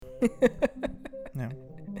Yeah.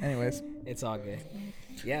 Anyways. It's all good.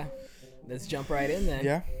 Yeah. Let's jump right in then.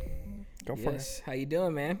 Yeah. Go for it. Yes. How you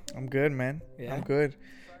doing, man? I'm good, man. Yeah. I'm good.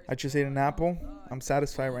 I just ate an apple. I'm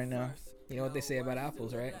satisfied right now. You know what they say about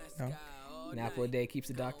apples, right? No. An apple a day keeps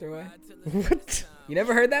the doctor away. What? You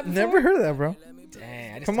never heard that before? Never heard of that, bro.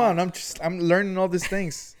 Dang. Come on. I'm learning all these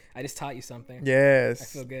things. I just taught you something. Yes. I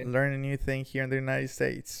feel good. Learning a new thing here in the United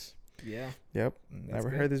States. Yeah. Yep. Never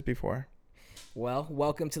good. heard this before. Well,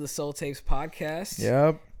 welcome to the Soul Tapes podcast.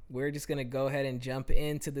 Yep. We're just going to go ahead and jump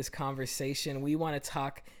into this conversation. We want to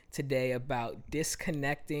talk today about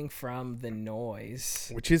disconnecting from the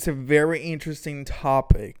noise. Which is a very interesting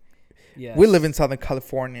topic. Yes. We live in Southern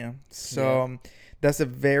California, so that's a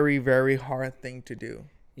very, very hard thing to do.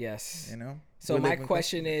 Yes. You know. So my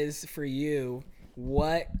question is for you: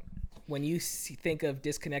 when you think of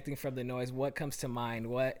disconnecting from the noise, what comes to mind?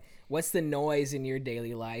 What's the noise in your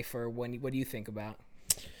daily life, or what do you think about?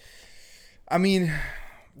 I mean,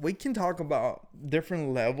 we can talk about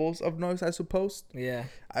different levels of noise, I suppose. Yeah.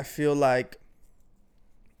 I feel like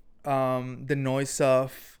the noise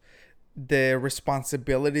of the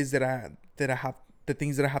responsibilities that I have, the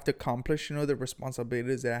things that I have to accomplish, you know, the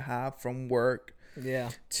responsibilities that I have from work Yeah.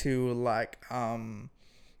 to like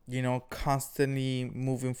you know, constantly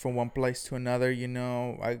moving from one place to another. You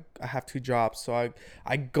know, I have two jobs, so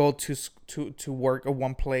I go to work at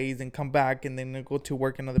one place and come back, and then I go to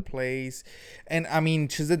work another place. And I mean,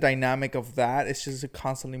 just the dynamic of that, it's just a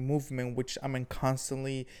constantly movement, which I'm in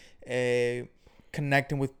constantly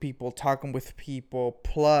connecting with people, talking with people,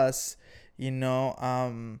 plus, you know,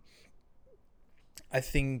 I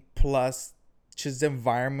think plus just the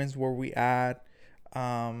environments where we at,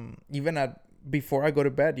 even at before I go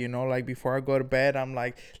to bed, you know, like before I go to bed, I'm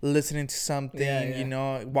like listening to something, you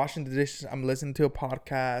know, washing the dishes, I'm listening to a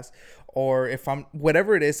podcast, or if I'm,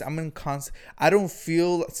 whatever it is, I'm in constant, I don't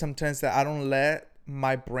feel sometimes that I don't let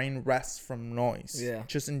my brain rest from noise. Yeah.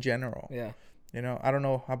 Just in general. Yeah. You know, I don't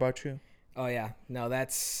know. How about you? Oh yeah. No,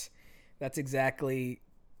 that's exactly,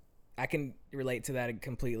 I can relate to that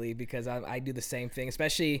completely because I do the same thing,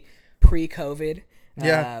 especially pre-COVID.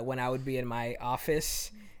 When I would be in my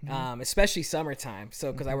office, especially summertime.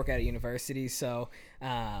 So, because I work at a university, so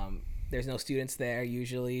there's no students there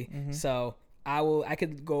usually. So I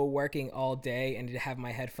could go working all day and have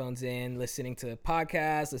my headphones in, listening to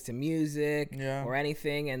podcasts, listen to music, or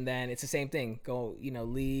anything, and then it's the same thing. Go, you know,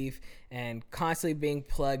 leave and constantly being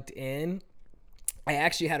plugged in. I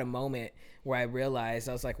actually had a moment where I realized,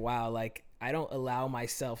 I was like, wow, like I don't allow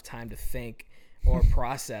myself time to think or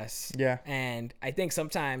process. And I think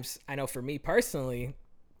sometimes, I know for me personally,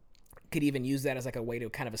 could even use that as like a way to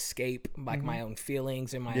kind of escape like my own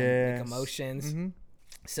feelings and my own like, emotions.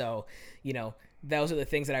 So, you know, those are the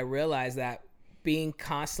things that I realized, that being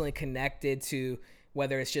constantly connected to,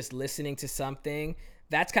 whether it's just listening to something,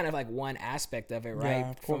 that's kind of like one aspect of it, right?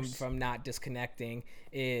 Of course. From not disconnecting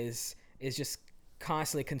is just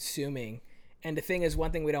constantly consuming. And the thing is,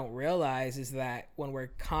 one thing we don't realize is that when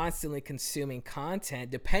we're constantly consuming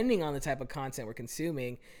content, depending on the type of content we're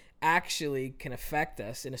consuming, actually can affect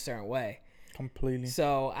us in a certain way. Completely.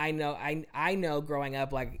 So I know growing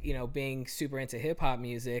up, like, you know, being super into hip hop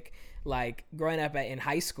music, like growing up in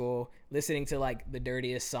high school, listening to like the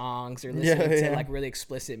dirtiest songs or listening to like really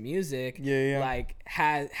explicit music, like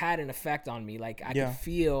had an effect on me. Like I could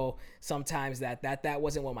feel sometimes that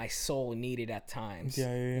wasn't what my soul needed at times.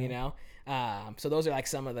 You know? So those are like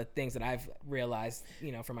some of the things that I've realized,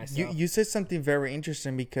 you know, for myself. You said something very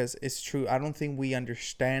interesting, because it's true. I don't think we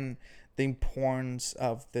understand the importance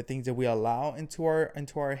of the things that we allow into our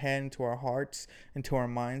head, into our hearts, into our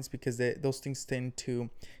minds, because those things tend to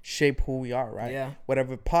shape who we are, right? Yeah.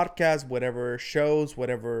 Whatever podcast, whatever shows,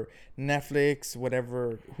 whatever Netflix,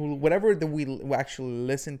 whatever that we actually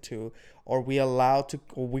listen to, or we allow to,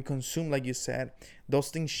 or we consume, like you said, those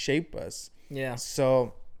things shape us. Yeah.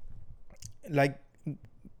 So, like,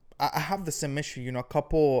 I have the same issue, you know. A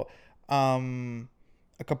couple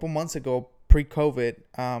months ago, pre-COVID,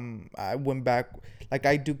 I went back, like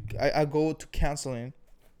I go to counseling,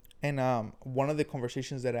 and one of the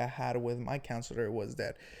conversations that I had with my counselor was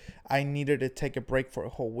that I needed to take a break for a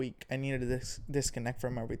whole week. I needed to disconnect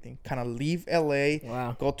from everything, kind of leave LA,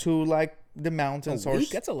 go to like the mountains. A week?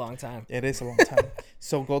 That's a long time. It is a long time.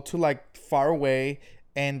 So go to like far away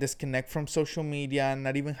and disconnect from social media, and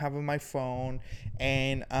not even having my phone,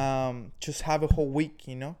 and just have a whole week,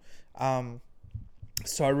 you know.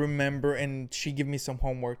 So I remember, and she gave me some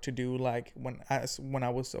homework to do, like when I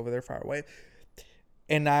was over there far away,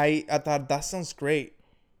 and I thought that sounds great.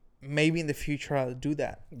 Maybe in the future I'll do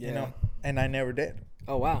that, you know. And I never did.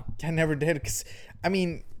 Oh wow. I never did, because I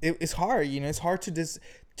mean, it's hard, you know. It's hard to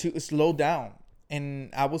to slow down.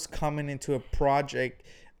 And I was coming into a project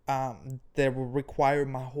that would require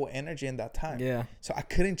my whole energy in that time. Yeah. So I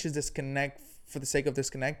couldn't just disconnect for the sake of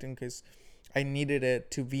disconnecting, because I needed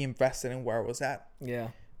it to be invested in where I was at. Yeah.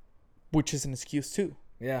 Which is an excuse too.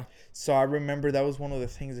 Yeah. So I remember that was one of the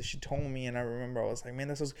things that she told me, and I remember I was like, man,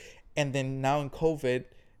 this was. And then now in COVID,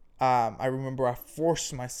 I remember I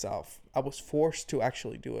forced myself. I was forced to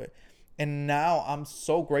actually do it, and now I'm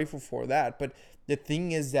so grateful for that. But the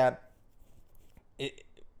thing is that,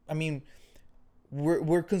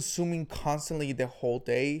 we're consuming constantly the whole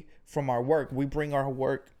day from our work. We bring our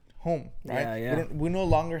work home, right? Yeah, yeah. We no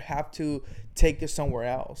longer have to take it somewhere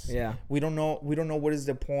else. Yeah. We don't know what is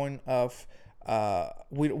the point of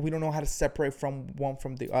we don't know how to separate from one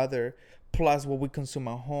from the other, plus what we consume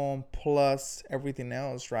at home, plus everything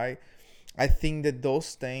else, right? I think that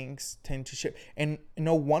those things tend to shift, and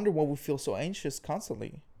no wonder why we feel so anxious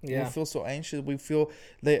constantly. Yeah. We feel so anxious. We feel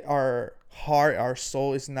that our heart, our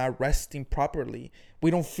soul is not resting properly. We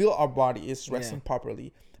don't feel our body is resting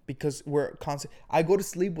properly because we're constant. I go to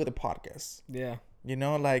sleep with a podcast. Yeah. You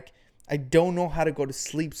know, like I don't know how to go to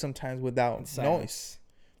sleep sometimes without noise,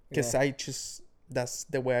 because I just, that's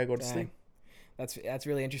the way I go to sleep. That's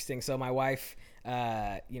really interesting. So my wife,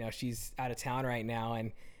 she's out of town right now,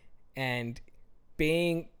 and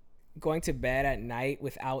going to bed at night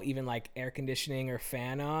without even like air conditioning or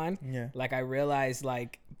fan on. Yeah. Like I realized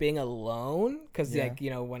like being alone, because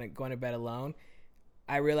when going to bed alone,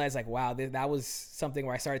 I realized like, wow, that was something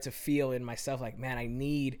where I started to feel in myself like, man, I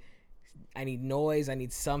need noise, I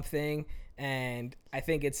need something. And I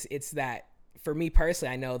think it's that for me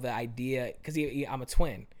personally, I know the idea, because I'm a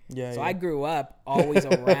twin. Yeah. So I grew up always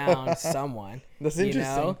around someone. That's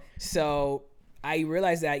interesting. You know? So I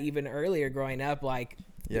realized that even earlier growing up, like,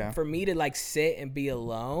 for me to like sit and be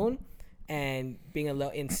alone, and being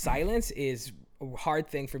alone in silence is a hard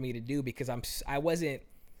thing for me to do, because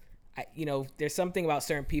there's something about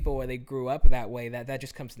certain people where they grew up that way that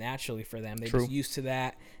just comes naturally for them. They're just used to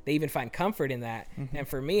that. They even find comfort in that. Mm-hmm. And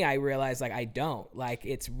for me, I realized like I don't. Like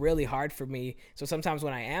it's really hard for me. So sometimes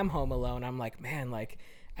when I am home alone, I'm like, man, like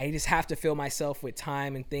I just have to fill myself with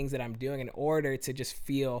time and things that I'm doing in order to just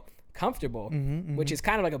feel comfortable, which is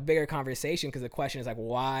kind of like a bigger conversation, because the question is like,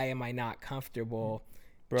 why am I not comfortable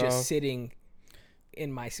just sitting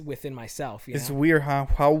within myself? It's weird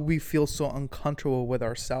how we feel so uncomfortable with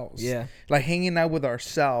ourselves. Yeah. Like hanging out with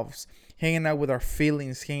ourselves, hanging out with our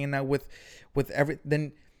feelings, hanging out with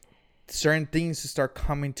then certain things start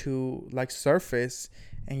coming to like surface,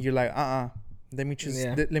 and you're like, let me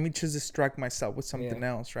just distract myself with something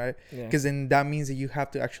else, right? Because then that means that you have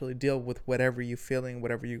to actually deal with whatever you're feeling,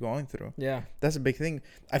 whatever you're going through. Yeah, that's a big thing.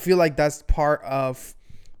 I feel like that's part of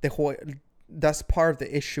the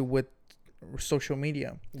issue with social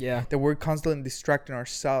media. Yeah, that we're constantly distracting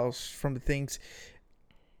ourselves from the things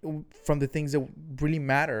that really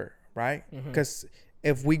matter, right? Because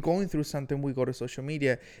if we're going through something, we go to social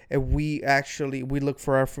media. If we look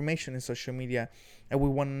for affirmation in social media, and we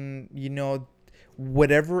want,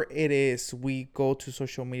 whatever it is, we go to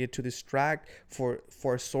social media to distract for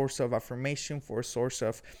a source of affirmation, for a source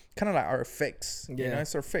of kind of like our fix.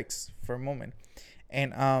 It's our fix for a moment.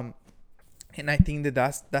 And I think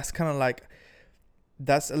that's kind of like,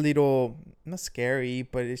 that's a little, not scary,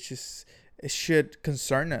 but it's just, it should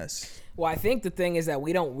concern us. Well, I think the thing is that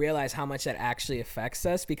we don't realize how much that actually affects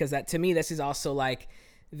us, because that, to me, this is also like,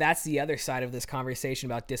 that's the other side of this conversation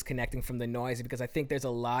about disconnecting from the noise, because I think there's a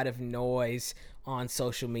lot of noise on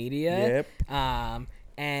social media. Yep.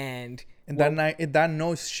 And that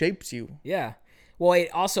noise shapes you. Yeah. Well, it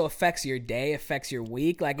also affects your day, affects your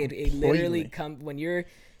week. Like it literally comes when you're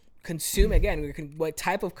consuming, again, what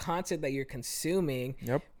type of content that you're consuming.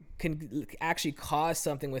 Yep. Can actually cause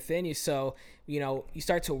something within you. So, you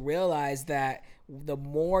start to realize that the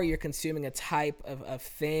more you're consuming a type of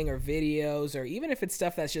thing or videos, or even if it's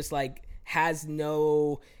stuff that's just like has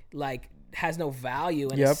no value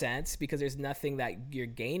in a sense, because there's nothing that you're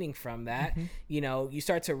gaining from that, you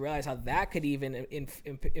start to realize how that could even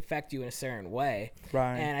affect you in a certain way.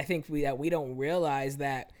 Right. And I think we don't realize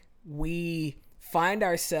that we find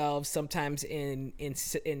ourselves sometimes in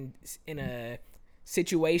a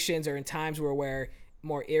situations or in times where we're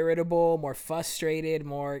more irritable, more frustrated,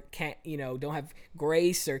 more don't have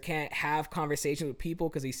grace, or can't have conversations with people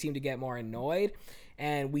because they seem to get more annoyed.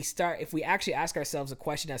 And if we actually ask ourselves a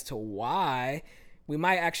question as to why, we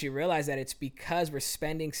might actually realize that it's because we're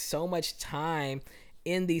spending so much time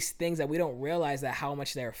in these things that we don't realize that how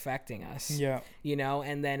much they're affecting us. Yeah.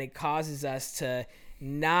 And then it causes us to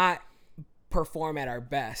not perform at our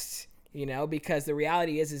best, because the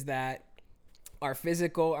reality is that our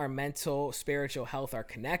physical, our mental, spiritual health are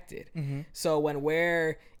connected. So when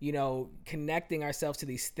we're, connecting ourselves to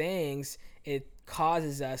these things, it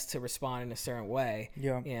causes us to respond in a certain way.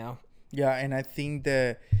 Yeah. Yeah. And I think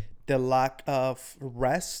the lack of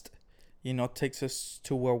rest, takes us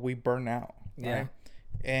to where we burn out. Right.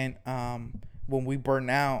 And when we burn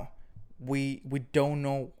out, we don't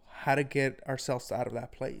know how to get ourselves out of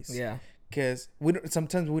that place. Yeah. Because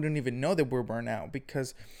sometimes we don't even know that we're burnt out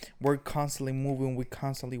because we're constantly moving, we're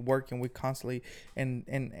constantly working, we're constantly in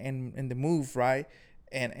the move, right?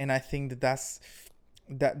 And I think that's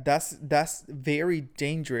very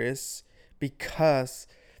dangerous, because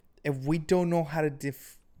if we don't know how to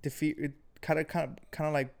defeat it, kind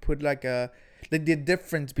of like put like the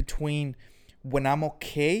difference between when I'm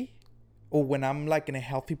okay or when I'm like in a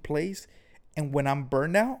healthy place and when I'm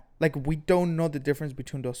burned out. Like, we don't know the difference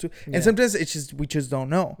between those two. And sometimes we just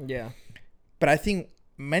don't know. Yeah. But I think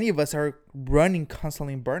many of us are running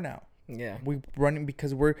constantly in burnout. Yeah. We're running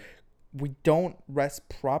because we don't rest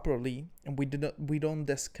properly, and we don't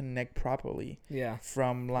disconnect properly. Yeah.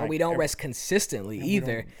 From like, or we don't rest consistently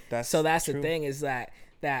either. That's true. The thing is that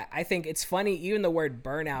I think it's funny. Even the word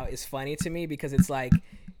burnout is funny to me, because it's like,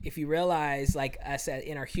 if you realize, like, us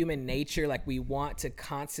in our human nature, like, we want to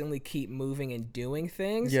constantly keep moving and doing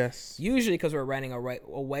things. Yes. Usually because we're running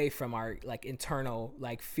away from our, like, internal,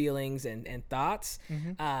 like, feelings and thoughts.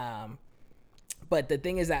 But the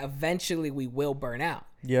thing is that eventually we will burn out.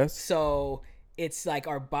 Yes. So it's like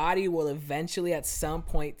our body will eventually at some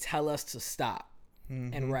point tell us to stop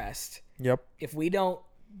and rest. Yep. If we don't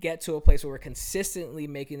get to a place where we're consistently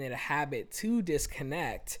making it a habit to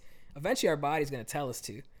disconnect, eventually our body's going to tell us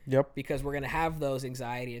to. Yep. Because we're going to have those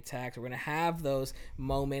anxiety attacks. We're going to have those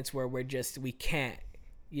moments where we can't,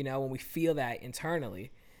 when we feel that internally.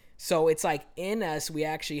 So it's like, in us, we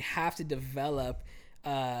actually have to develop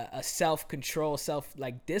a self-control,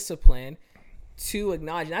 discipline to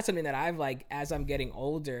acknowledge. And that's something that I've, like, as I'm getting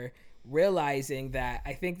older, realizing that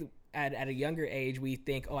I think at a younger age, we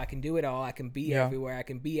think, oh, I can do it all. I can be everywhere. I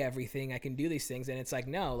can be everything. I can do these things. And it's like,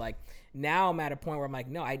 no, like, now I'm at a point where I'm like,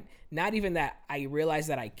 no, not even that I realize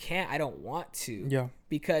that I can't, I don't want to. Yeah.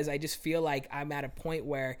 Because I just feel like I'm at a point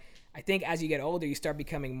where I think as you get older, you start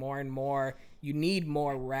becoming more and more, you need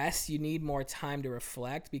more rest. You need more time to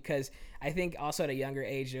reflect, because I think also at a younger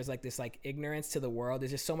age, there's like this, like, ignorance to the world.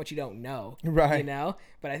 There's just so much you don't know, right?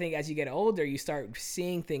 But I think as you get older, you start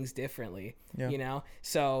seeing things differently,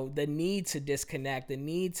 So the need to disconnect, the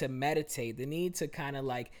need to meditate, the need to kind of,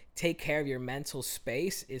 like, take care of your mental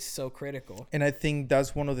space is so critical. And I think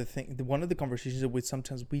that's one of the conversations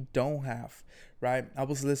that we don't have, right? I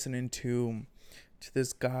was listening to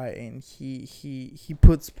this guy, and he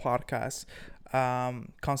puts podcasts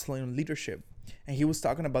constantly on leadership, and he was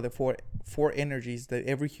talking about the four energies that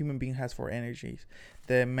every human being has. Four energies: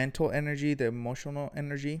 the mental energy, the emotional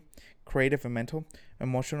energy, creative and mental,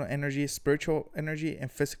 emotional energy, spiritual energy,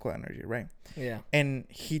 and physical energy, right? Yeah. And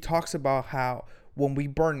he talks about how when we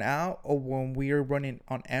burn out or when we are running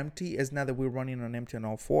on empty, it's not that we're running on empty on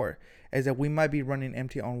all four, is that we might be running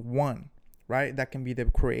empty on one. Right? That can be the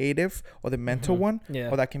creative or the mental one,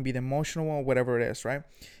 or that can be the emotional one, whatever it is, right?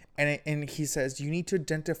 And he says you need to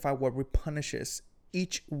identify what replenishes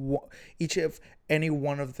each of any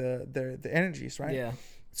one of the energies, right? Yeah.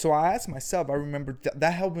 So I asked myself, I remember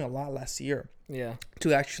that helped me a lot last year. Yeah.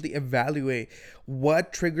 To actually evaluate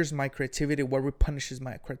what triggers my creativity, what replenishes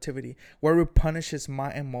my creativity, what replenishes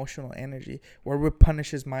my emotional energy, what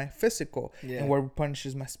replenishes my physical, and what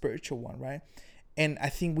replenishes my spiritual one, right? And I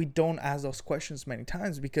think we don't ask those questions many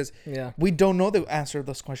times because we don't know the answer to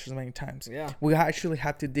those questions many times. Yeah. We actually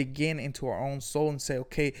have to dig into our own soul and say,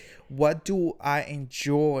 okay, what do I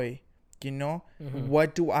enjoy?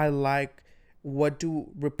 What do I like? What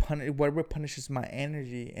replenishes my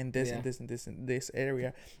energy in this and this and this and this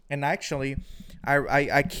area? And actually,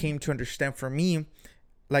 I came to understand, for me,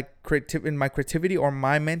 like, in my creativity or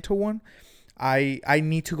my mental one, I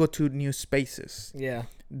need to go to new spaces. Yeah.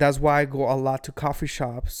 That's why I go a lot to coffee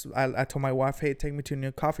shops. I told my wife, hey, take me to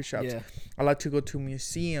new coffee shops. Yeah. I like to go to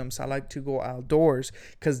museums. I like to go outdoors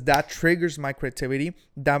because that triggers my creativity.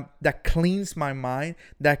 That cleans my mind.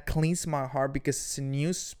 That cleans my heart because it's a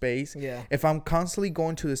new space. Yeah. If I'm constantly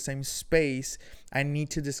going to the same space, I need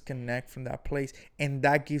to disconnect from that place. And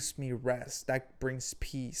that gives me rest. That brings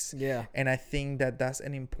peace. Yeah. And I think that that's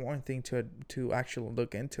an important thing to actually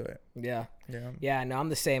look into it. Yeah. Yeah. Yeah. No, I'm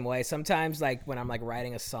the same way. Sometimes, like, when I'm, like,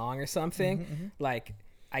 writing a song or something, like,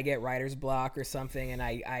 I get writer's block or something, and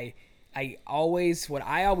what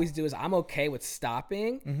I always do is I'm okay with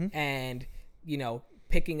stopping and,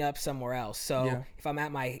 picking up somewhere else. So Yeah. if I'm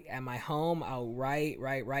at my home, I'll write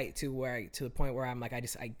to the point where I'm like,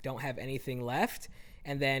 I don't have anything left.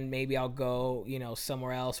 And then maybe I'll go,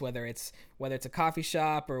 somewhere else, whether it's a coffee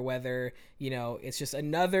shop or whether, it's just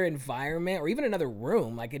another environment or even another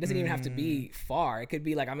room. Like, it doesn't even have to be far. It could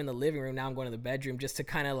be like I'm in the living room, now I'm going to the bedroom, just to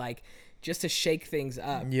kind of like, just to shake things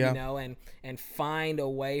up, Yeah. and find a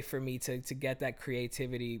way for me to get that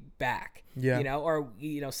creativity back. Yeah. Or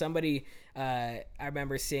somebody I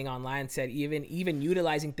remember seeing online said even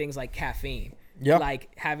utilizing things like caffeine. Yep. Like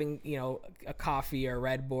having, a coffee or a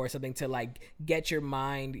Red Bull or something to like get your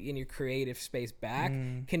mind in your creative space back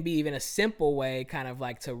can be even a simple way kind of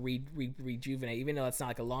like to rejuvenate, even though it's not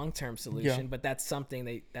like a long-term solution, but that's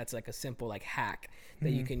something that's like a simple like hack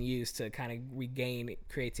that you can use to kind of regain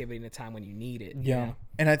creativity in a time when you need it. Yeah.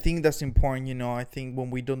 And I think that's important. I think when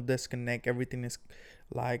we don't disconnect, everything is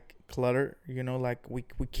like clutter, like we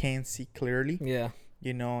can't see clearly. Yeah.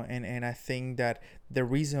 And I think that the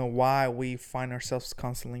reason why we find ourselves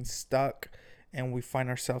constantly stuck and we find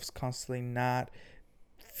ourselves constantly not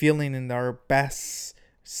feeling in our best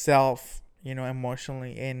self,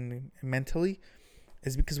 emotionally and mentally,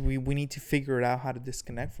 is because we need to figure out how to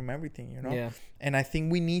disconnect from everything, Yeah. And I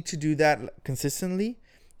think we need to do that consistently,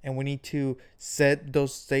 and we need to set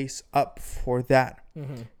those days up for that.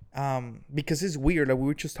 Because it's weird, like we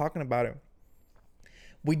were just talking about it.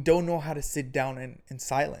 We don't know how to sit down in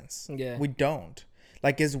silence. Yeah. We don't.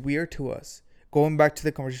 Like, it's weird to us. Going back to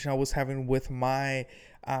the conversation I was having with my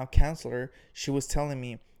counselor, she was telling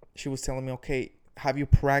me, okay, have you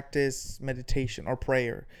practiced meditation or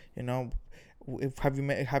prayer?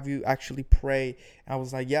 Have you actually pray? I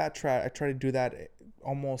was like, yeah, I try to do that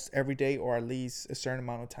almost every day, or at least a certain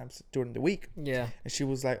amount of times during the week. Yeah. And she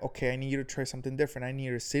was like, okay, I need you to try something different. I need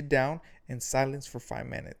you to sit down in silence for 5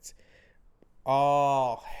 minutes.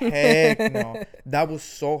 Oh, heck no. That was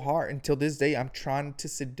so hard. Until this day, I'm trying to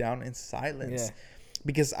sit down in silence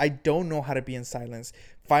because I don't know how to be in silence.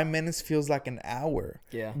 5 minutes feels like an hour.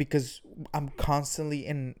 Yeah. Because I'm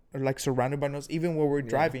constantly surrounded by noise. Even when we're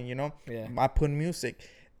driving, Yeah. I put music.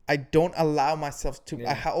 I don't allow myself to.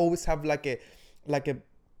 Yeah. I always have like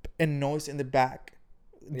a noise in the back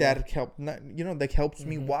that helps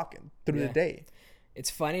me walk through the day.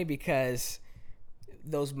 It's funny because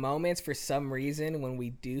those moments, for some reason, when we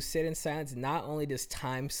do sit in silence, not only does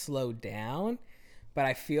time slow down, but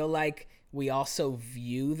I feel like we also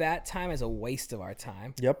view that time as a waste of our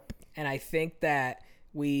time. Yep. And I think that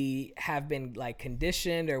we have been like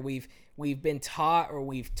conditioned, or we've been taught, or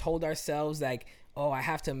we've told ourselves like, oh, I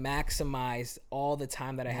have to maximize all the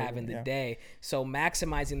time that I have in the day. So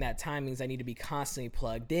maximizing that time means I need to be constantly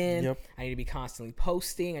plugged in. Yep. I need to be constantly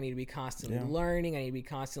posting. I need to be constantly learning. I need to be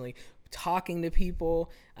constantly talking to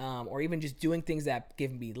people, or even just doing things that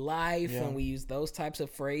give me life. And we use those types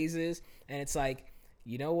of phrases. And it's like,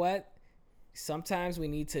 you know what? Sometimes we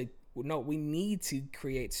need to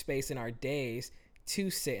create space in our days to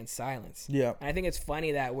sit in silence. Yeah. And I think it's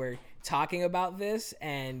funny that we're talking about this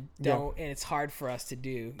and and it's hard for us to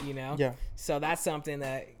do, Yeah. So that's something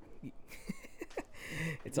that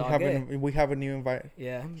it's all good. We have a new invite.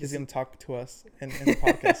 Yeah. He's going to talk to us in the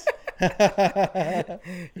podcast.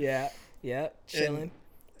 Yeah. Chilling.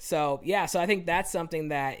 So I think that's something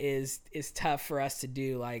that is tough for us to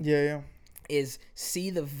do. Like, is see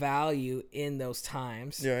the value in those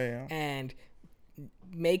times. And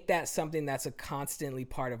make that something that's a constantly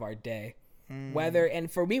part of our day. Whether,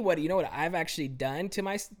 and for me, what I've actually done to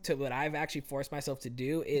what I've actually forced myself to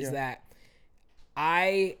do is that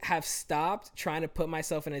I have stopped trying to put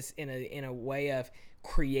myself in a way of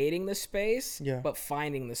creating the space, but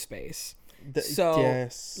finding the space.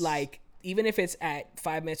 Like, even if it's at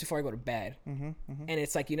 5 minutes before I go to bed, and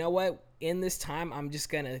it's like, you know what, in this time, I'm just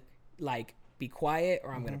gonna like be quiet,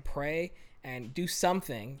 or I'm gonna pray and do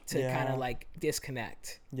something to kind of like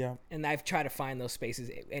disconnect. Yeah. And I've tried to find those spaces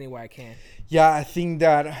anywhere I can. Yeah, I think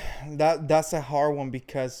that's a hard one,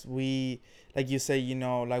 because we, like you say,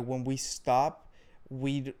 like when we stop,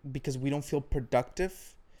 because we don't feel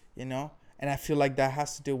productive, and I feel like that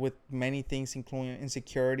has to do with many things, including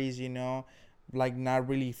insecurities, like not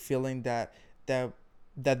really feeling that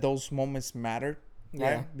those moments matter.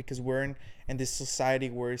 Right. Yeah. Because we're in this society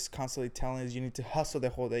where it's constantly telling us you need to hustle the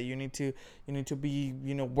whole day. You need to be,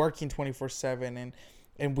 working 24/7,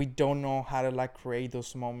 and we don't know how to like create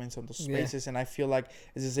those moments and those spaces. And I feel like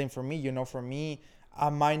it's the same for me. For me, I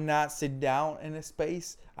might not sit down in a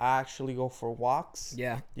space. I actually go for walks.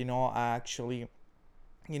 Yeah. I actually,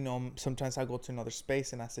 sometimes I go to another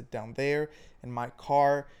space and I sit down there in my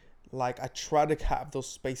car. Like, I try to have those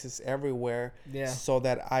spaces everywhere, so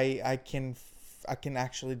that I can I can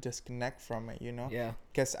actually disconnect from it, you know? Yeah.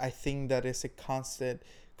 Because I think that it's a constant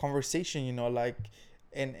conversation, you know, like,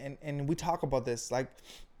 and we talk about this, like,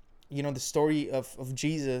 you know, the story of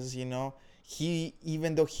Jesus, you know, he,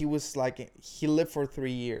 even though he was like, he lived for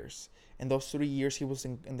 3 years, and those 3 years he was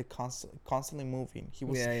in the constantly moving. He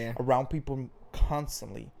was around people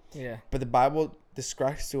constantly. Yeah. But the Bible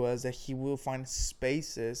describes to us that he will find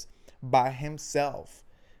spaces by himself.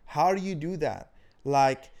 How do you do that?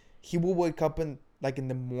 Like, he will wake up in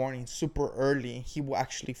the morning super early. He will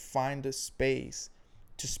actually find a space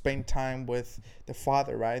to spend time with the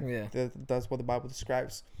Father, right? Yeah. That's what the Bible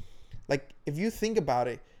describes. Like, if you think about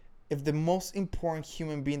it, if the most important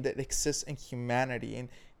human being that exists in humanity, and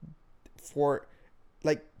for,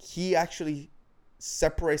 like, he actually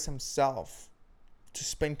separates himself to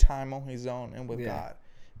spend time on his own and with God,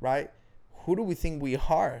 right? Who do we think we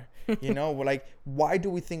are? You know, like, why do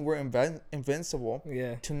we think we're invincible?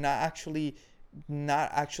 Yeah. To not actually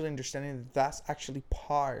understanding that that's actually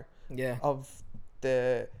part of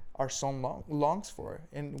our soul longs for,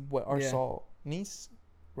 and what our soul needs,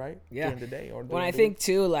 right? During the day or when I think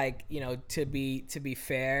too, like, you know, to be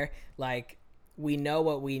fair, like, we know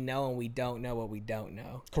what we know and we don't know what we don't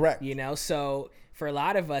know. Correct. You know, so for a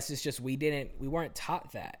lot of us, it's just we weren't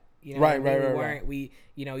taught that. You know, right. We,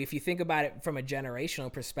 you know, if you think about it from a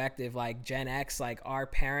generational perspective, like Gen X, like our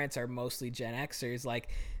parents are mostly Gen Xers, like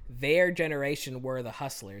their generation were the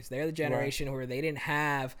hustlers. They're the generation where they didn't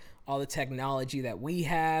have all the technology that we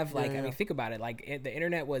have. Like, I mean, think about it. Like, the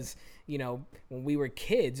internet was, you know, when we were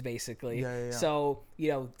kids, basically. So,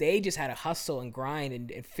 you know, they just had to hustle and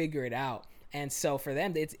grind and figure it out. And so for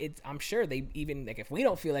them, it's I'm sure they, even like, if we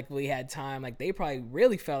don't feel like we had time, like they probably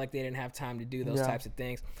really felt like they didn't have time to do those types of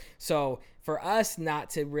things. So for us not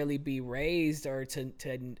to really be raised or to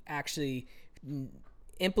actually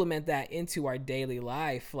implement that into our daily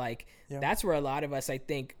life, like that's where a lot of us, I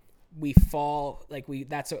think, we fall, like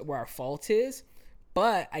that's where our fault is.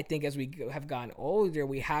 But I think as we have gotten older,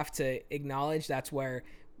 we have to acknowledge that's why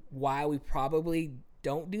we probably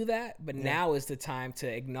don't do that, but now is the time to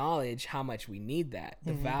acknowledge how much we need that,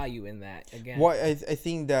 the value in that again. Well, I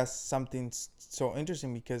think that's something so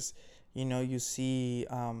interesting because, you know, you see,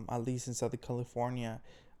 at least in Southern California,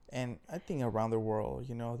 and I think around the world,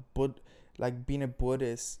 you know, like being a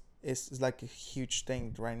Buddhist is like a huge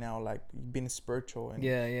thing right now, like being spiritual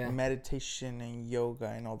and meditation and yoga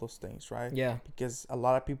and all those things, right? Yeah. Because a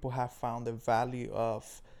lot of people have found the value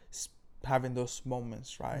of having those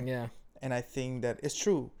moments, right? Yeah. And I think that it's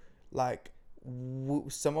true. Like,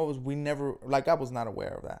 some of us, we never, like, I was not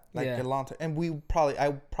aware of that. Like, a long time. And I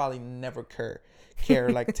probably never care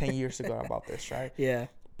like 10 years ago about this, right? Yeah.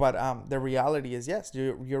 But the reality is, yes,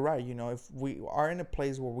 you're right. You know, if we are in a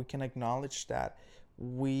place where we can acknowledge that,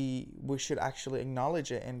 we should actually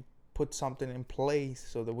acknowledge it and put something in place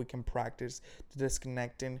so that we can practice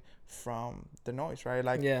disconnecting from the noise, right?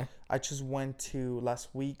 Like, I just went to last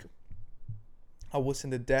week. I was in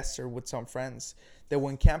the desert with some friends. They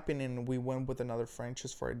went camping, and we went with another friend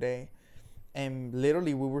just for a day. And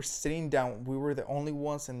literally, we were sitting down. We were the only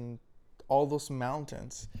ones in all those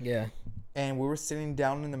mountains. Yeah. And we were sitting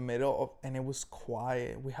down in the middle and it was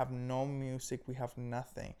quiet. We have no music. We have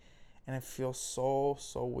nothing. And it feels so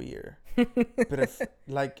weird. But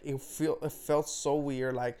it felt so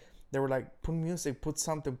weird. Like, they were like, put music, put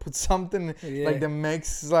something, like, that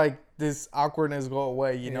makes like this awkwardness go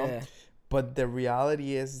away, you know? Yeah. But the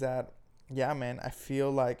reality is that, man, I feel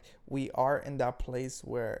like we are in that place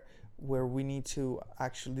where we need to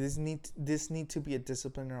actually, this need to be a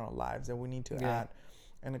discipline in our lives that we need to add,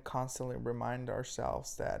 and constantly remind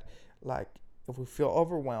ourselves that, like, if we feel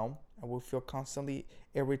overwhelmed and we feel constantly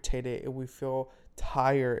irritated, if we feel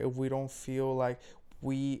tired, if we don't feel like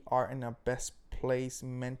we are in our best place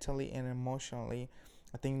mentally and emotionally,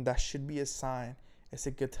 I think that should be a sign it's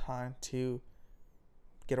a good time to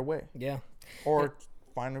get away. Yeah. Or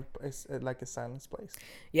find a silence place.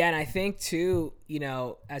 Yeah, and I think too, you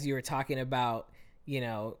know, as you were talking about, you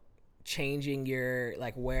know, changing your,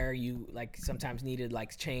 like, where you, like, sometimes needed,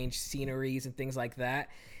 like, change sceneries and things like that.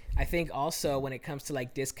 I think also when it comes to,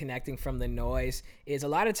 like, disconnecting from the noise is a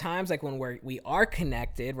lot of times, like, when we are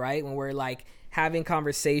connected, right? When we're, like, having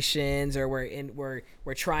conversations or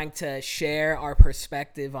we're trying to share our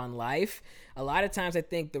perspective on life. A lot of times I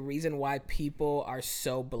think the reason why people are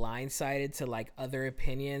so blindsided to, like, other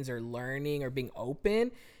opinions or learning or being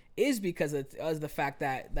open is because of the fact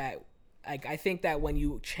that like, I think that when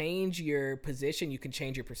you change your position, you can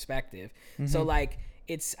change your perspective. Mm-hmm. So, like,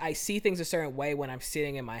 I see things a certain way when I'm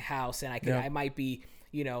sitting in my house, and I might be,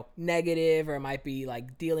 negative, or it might be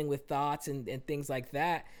like dealing with thoughts and things like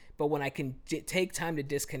that. But when I can take time to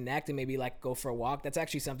disconnect and maybe like go for a walk, that's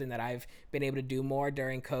actually something that I've been able to do more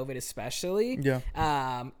during COVID, especially. Yeah.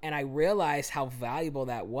 And I realized how valuable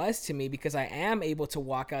that was to me, because I am able to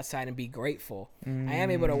walk outside and be grateful. I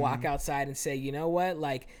am able to walk outside and say, you know what,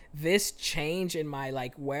 like this change in my,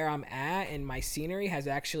 like where I'm at and my scenery has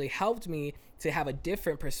actually helped me to have a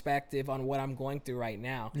different perspective on what I'm going through right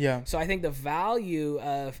now. Yeah. So I think the value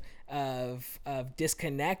of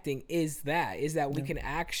disconnecting is that we can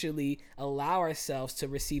actually allow ourselves to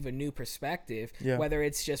receive a new perspective, whether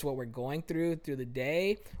it's just what we're going through the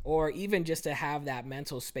day, or even just to have that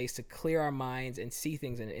mental space to clear our minds and see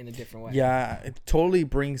things in a different way. Yeah, it totally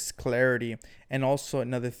brings clarity. And also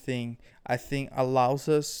another thing, I think allows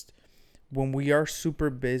us, when we are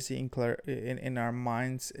super busy in our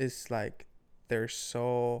minds, is like they're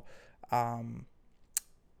so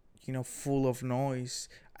full of noise.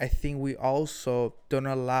 I think we also don't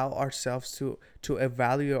allow ourselves to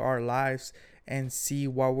evaluate our lives and see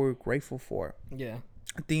what we're grateful for. Yeah.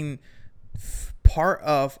 I think part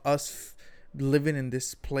of us living in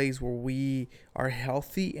this place where we are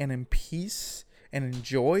healthy and in peace and in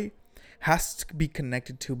joy has to be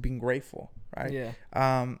connected to being grateful, right? Yeah.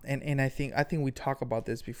 And I think we talked about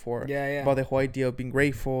this before. Yeah. About the whole idea of being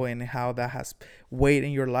grateful and how that has weight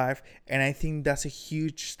in your life. And I think that's a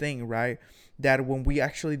huge thing, right? That when we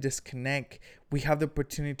actually disconnect, we have the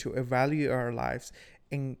opportunity to evaluate our lives.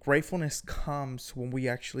 And gratefulness comes when we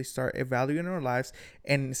actually start evaluating our lives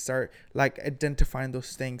and start like identifying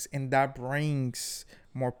those things. And that brings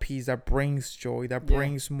more peace, that brings joy, that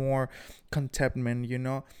brings more contentment,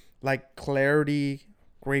 like clarity,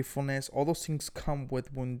 gratefulness. All those things come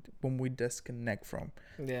with when we disconnect from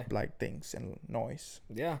like things and noise.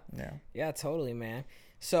 Yeah, totally, man.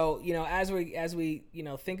 So as we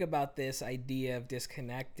think about this idea of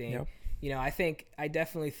disconnecting, I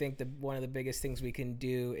definitely think that one of the biggest things we can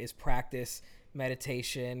do is practice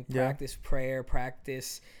meditation, practice prayer,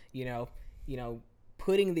 practice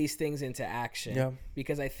putting these things into action,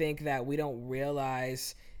 because I think that we don't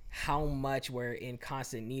realize how much we're in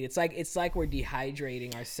constant need. It's like we're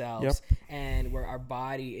dehydrating ourselves, and where our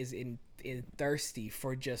body is in thirsty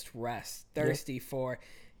for just rest, thirsty for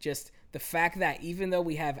just the fact that even though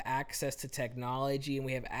we have access to technology and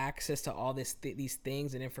we have access to all these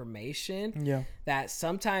things and information, that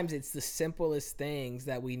sometimes it's the simplest things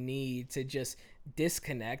that we need to just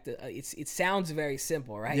disconnect. It sounds very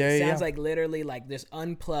simple, right? It sounds like literally like just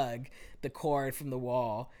unplug the cord from the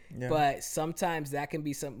wall, but sometimes that can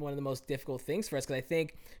be one of the most difficult things for us, because I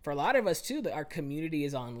think for a lot of us too, that our community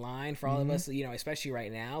is online. For all of us, especially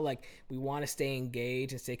right now, like we want to stay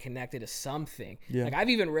engaged and stay connected to something. Like I've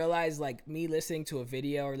even realized, like me listening to a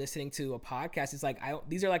video or listening to a podcast, it's like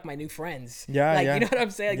these are like my new friends. You know what I'm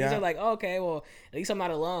saying? Like these are like, oh, okay, well at least I'm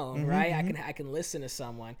not alone, right? I can listen to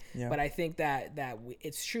someone. But I think that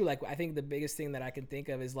it's true. Like I think the biggest thing that I can think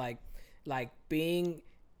of is like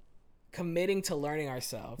committing to learning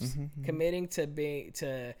ourselves, committing to being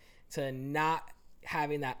to not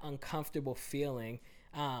having that uncomfortable feeling,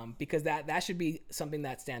 because that should be something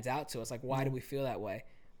that stands out to us. Like, why do we feel that way?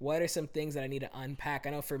 What are some things that I need to unpack? I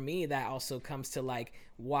know for me that also comes to like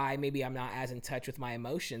why maybe I'm not as in touch with my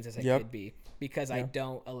emotions as I could be, because I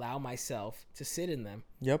don't allow myself to sit in them.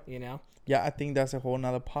 I think that's a whole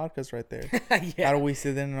nother podcast right there. How do we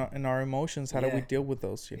sit in our emotions? How do we deal with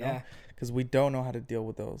those? Because we don't know how to deal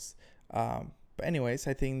with those. But anyways,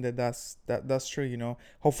 I think that's true.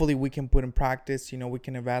 Hopefully we can put in practice. We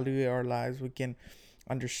can evaluate our lives. We can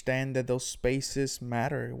understand that those spaces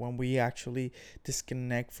matter when we actually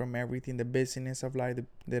disconnect from everything, the busyness of life,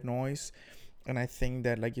 the noise. And I think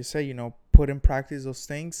that, like you say, put in practice those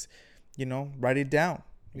things. Write it down.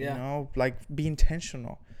 Like be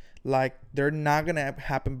intentional. Like they're not gonna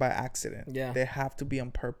happen by accident. They have to be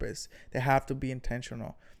on purpose. They have to be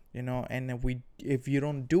intentional. And if you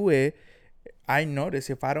don't do it, I notice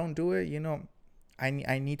if I don't do it,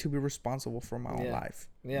 I need to be responsible for my own life.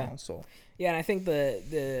 So and I think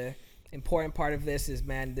the important part of this is,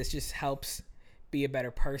 man, this just helps be a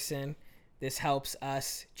better person. This helps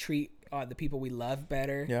us treat the people we love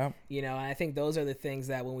better. And I think those are the things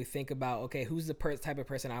that when we think about, okay, who's the type of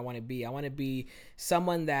person I want to be? I want to be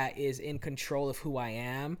someone that is in control of who I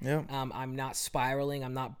am. I'm not spiraling.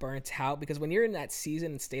 I'm not burnt out, because when you're in that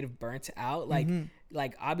season and state of burnt out,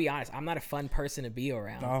 like I'll be honest, I'm not a fun person to be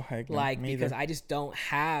around. Oh, heck no, because I just don't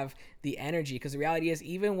have the energy. Because the reality is,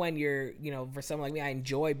 even when you're, for someone like me, I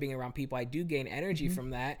enjoy being around people. I do gain energy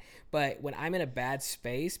from that. But when I'm in a bad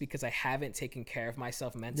space because I haven't taken care of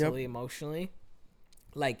myself mentally, emotionally,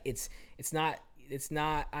 like it's not it's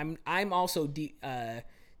not. I'm also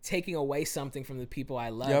taking away something from the people I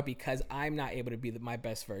love because I'm not able to be my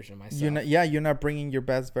best version of myself. You're not bringing your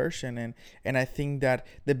best version, and I think that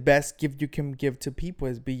the best gift you can give to people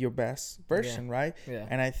is be your best version, right? Yeah.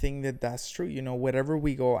 And I think that that's true. Wherever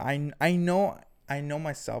we go, I know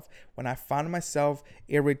myself. When I find myself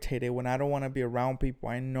irritated, when I don't want to be around people,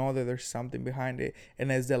 I know that there's something behind it,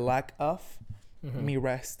 and it's the lack of me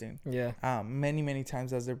resting. Yeah. Many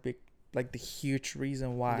times that's a big, like, the huge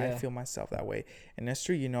reason why I feel myself that way. And that's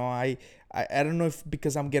true. I don't know if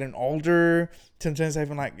because I'm getting older, sometimes I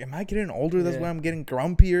feel like, am I getting older? That's why I'm getting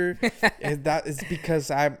grumpier. It's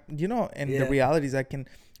because and the reality is I can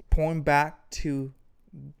point back to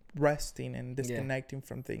resting and disconnecting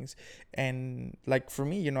from things. And like for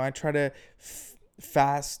me, I try to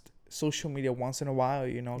fast social media once in a while,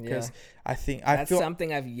 because I think that's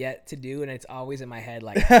something I've yet to do, and it's always in my head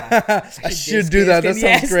like I should do that. That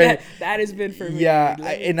sounds great. That has been for me.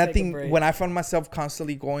 I think when I find myself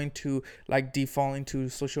constantly going to like defaulting to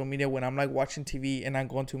social media when I'm like watching TV and I'm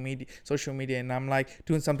going to social media and I'm like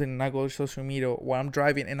doing something and I go to social media while I'm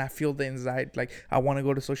driving and I feel the anxiety, like I want to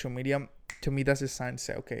go to social media. To me, that's a sign to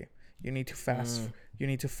say, okay, you need to fast. You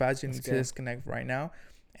need to fast. You need to disconnect right now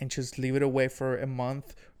and just leave it away for a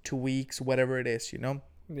month, 2 weeks, whatever it is,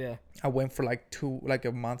 Yeah. I went for like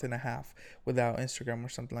a month and a half without Instagram or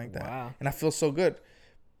something like that. Wow. And I feel so good.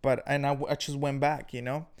 But I just went back,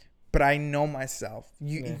 But I know myself.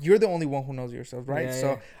 You're the only one who knows yourself, right?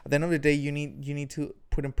 At the end of the day, you need to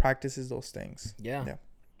put in practices those things. Yeah.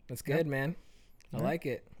 That's good, man. I like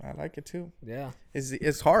it. I like it too. Yeah.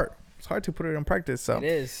 It's hard. It's hard to put it in practice. So it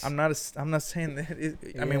is. I'm not saying that.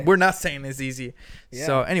 I mean, we're not saying it's easy. Yeah.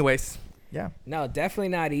 So, anyways. Yeah. No, definitely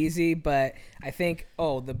not easy, but I think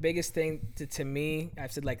the biggest thing to me,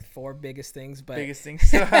 I've said like 4 biggest things, but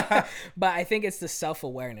but I think it's the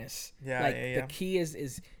self-awareness. Yeah. Like the key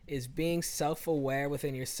is being self-aware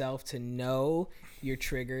within yourself, to know your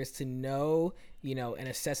triggers, to know, and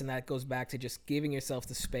assess, and that goes back to just giving yourself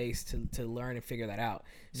the space to learn and figure that out.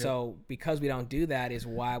 Yep. So because we don't do that is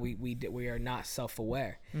why we are not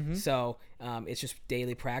self-aware. Mm-hmm. So it's just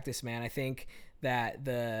daily practice, man. I think that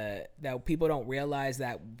people don't realize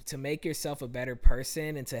that to make yourself a better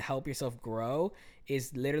person and to help yourself grow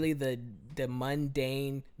is literally the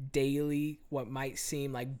mundane daily, what might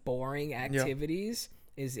seem like boring activities.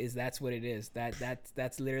 Is that's what it is.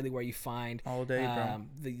 That's literally where you find all day,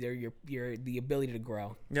 the ability to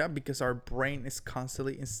grow. Yeah, because our brain is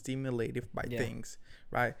constantly stimulated by things,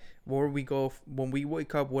 right? When we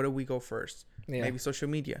wake up, where do we go first? Maybe social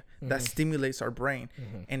media. Mm-hmm. That stimulates our brain.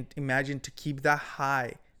 Mm-hmm. And imagine to keep that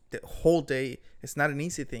high the whole day. It's not an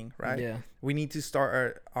easy thing, right? Yeah. We need to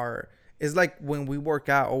start our it's like when we work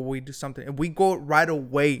out or we do something, if we go right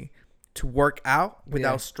away to work out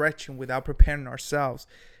without stretching, without preparing ourselves,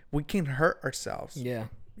 we can hurt ourselves. Yeah.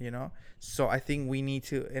 So I think we need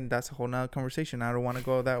to, and that's a whole nother conversation. I don't want to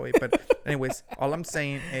go that way. But anyways, all I'm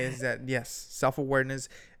saying is that, yes, self-awareness,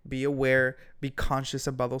 be aware, be conscious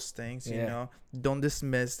about those things, don't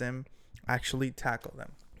dismiss them, actually tackle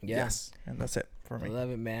them. Yeah. Yes. And that's it for me. I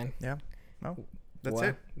love it, man. Yeah. No, that's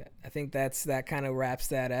it. I think that kind of wraps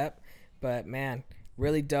that up. But man,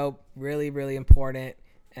 really dope, really, really important.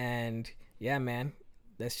 And yeah, man,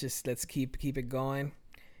 let's keep it going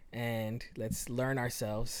and let's learn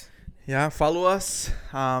ourselves. Yeah, follow us,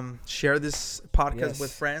 share this podcast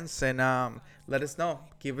with friends, and let us know.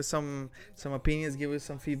 Give us some opinions, give us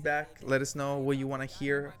some feedback. Let us know what you want to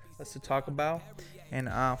hear us to talk about, and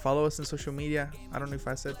follow us on social media. I don't know if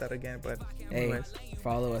I said that again, but anyways. Hey,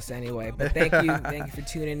 follow us anyway. But thank you for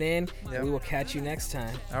tuning in. Yep. We will catch you next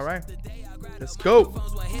time. All right, let's go.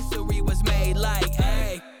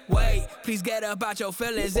 Wait, please get up out your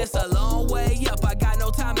feelings. It's a long way up. I got no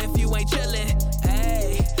time if you ain't chilling.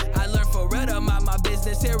 Hey, I learned for real to mind my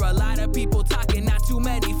business here. A lot of people